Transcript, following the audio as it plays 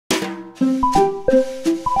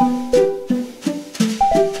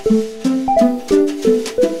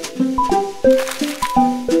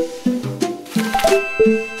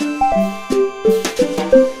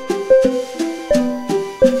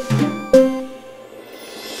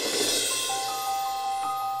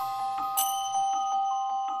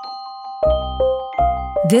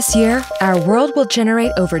This year, our world will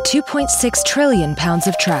generate over 2.6 trillion pounds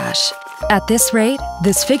of trash. At this rate,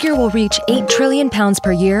 this figure will reach 8 trillion pounds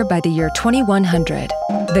per year by the year 2100.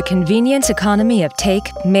 The convenient economy of take,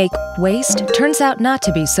 make, waste turns out not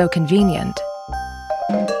to be so convenient.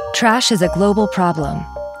 Trash is a global problem.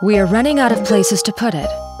 We are running out of places to put it,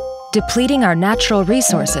 depleting our natural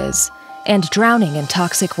resources, and drowning in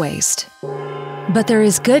toxic waste. But there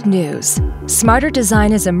is good news. Smarter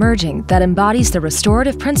design is emerging that embodies the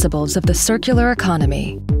restorative principles of the circular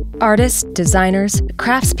economy. Artists, designers,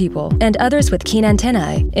 craftspeople, and others with keen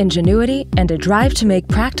antennae, ingenuity, and a drive to make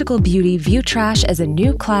practical beauty view trash as a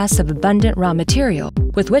new class of abundant raw material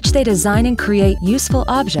with which they design and create useful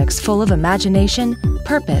objects full of imagination,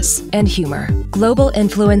 purpose, and humor. Global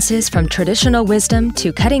influences from traditional wisdom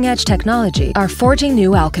to cutting-edge technology are forging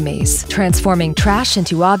new alchemies, transforming trash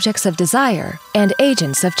into objects of desire and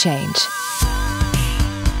agents of change.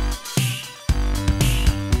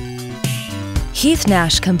 Heath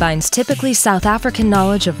Nash combines typically South African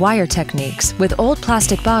knowledge of wire techniques with old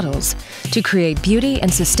plastic bottles to create beauty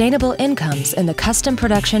and sustainable incomes in the custom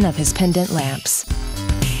production of his pendant lamps.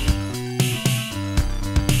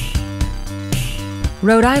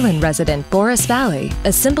 Rhode Island resident Boris Valley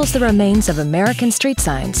assembles the remains of American street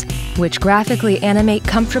signs, which graphically animate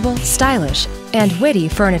comfortable, stylish, and witty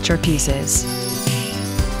furniture pieces.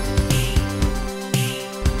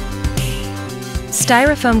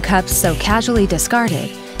 Styrofoam cups so casually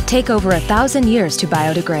discarded take over 1,000 years to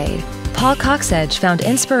biodegrade. Paul Coxedge found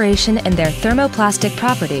inspiration in their thermoplastic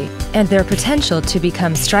property and their potential to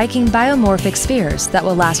become striking biomorphic spheres that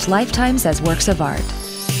will last lifetimes as works of art.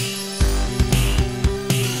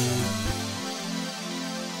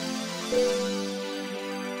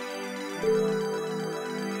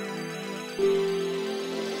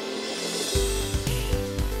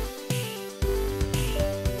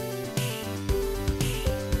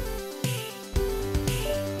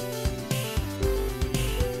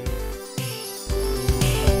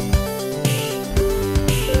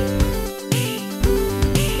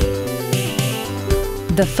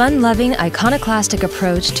 The fun-loving, iconoclastic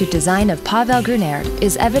approach to design of Pavel Grunert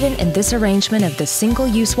is evident in this arrangement of the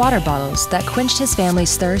single-use water bottles that quenched his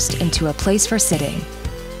family's thirst into a place for sitting.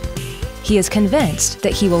 He is convinced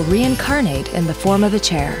that he will reincarnate in the form of a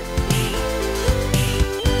chair.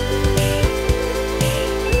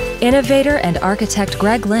 Innovator and architect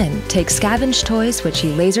Greg Lynn takes scavenged toys which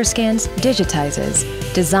he laser scans,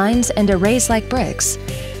 digitizes, designs, and arrays like bricks,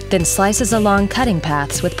 then slices along cutting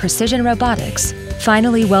paths with precision robotics,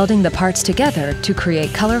 finally welding the parts together to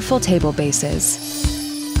create colorful table bases.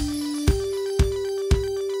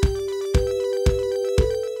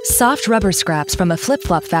 Soft rubber scraps from a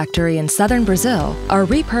flip-flop factory in southern Brazil are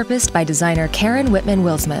repurposed by designer Karen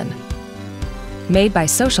Whitman-Wilsman. Made by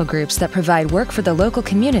social groups that provide work for the local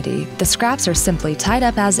community, the scraps are simply tied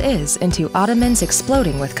up as is into ottomans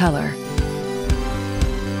exploding with color.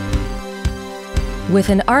 With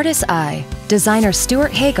an artist's eye, designer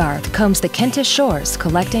Stuart Haygarth combs the Kentish shores,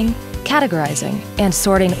 collecting, categorizing, and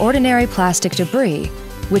sorting ordinary plastic debris,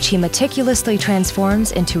 which he meticulously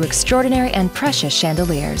transforms into extraordinary and precious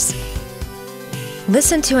chandeliers.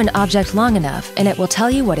 Listen to an object long enough, and it will tell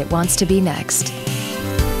you what it wants to be next.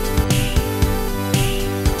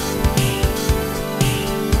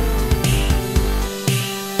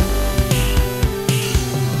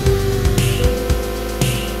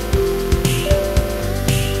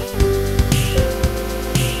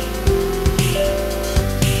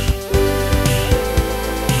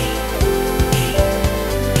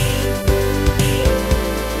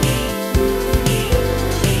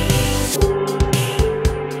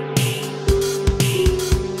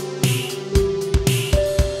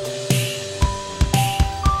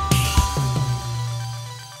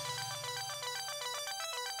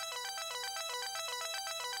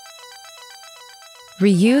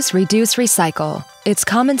 Reuse, reduce, recycle. It's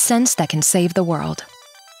common sense that can save the world.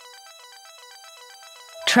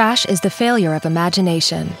 Trash is the failure of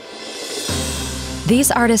imagination. These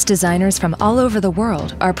artist-designers from all over the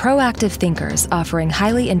world are proactive thinkers offering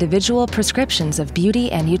highly individual prescriptions of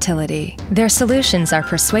beauty and utility. Their solutions are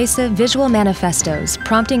persuasive visual manifestos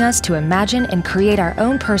prompting us to imagine and create our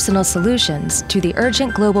own personal solutions to the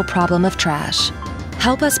urgent global problem of trash.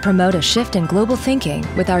 Help us promote a shift in global thinking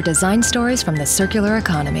with our design stories from the circular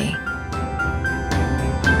economy.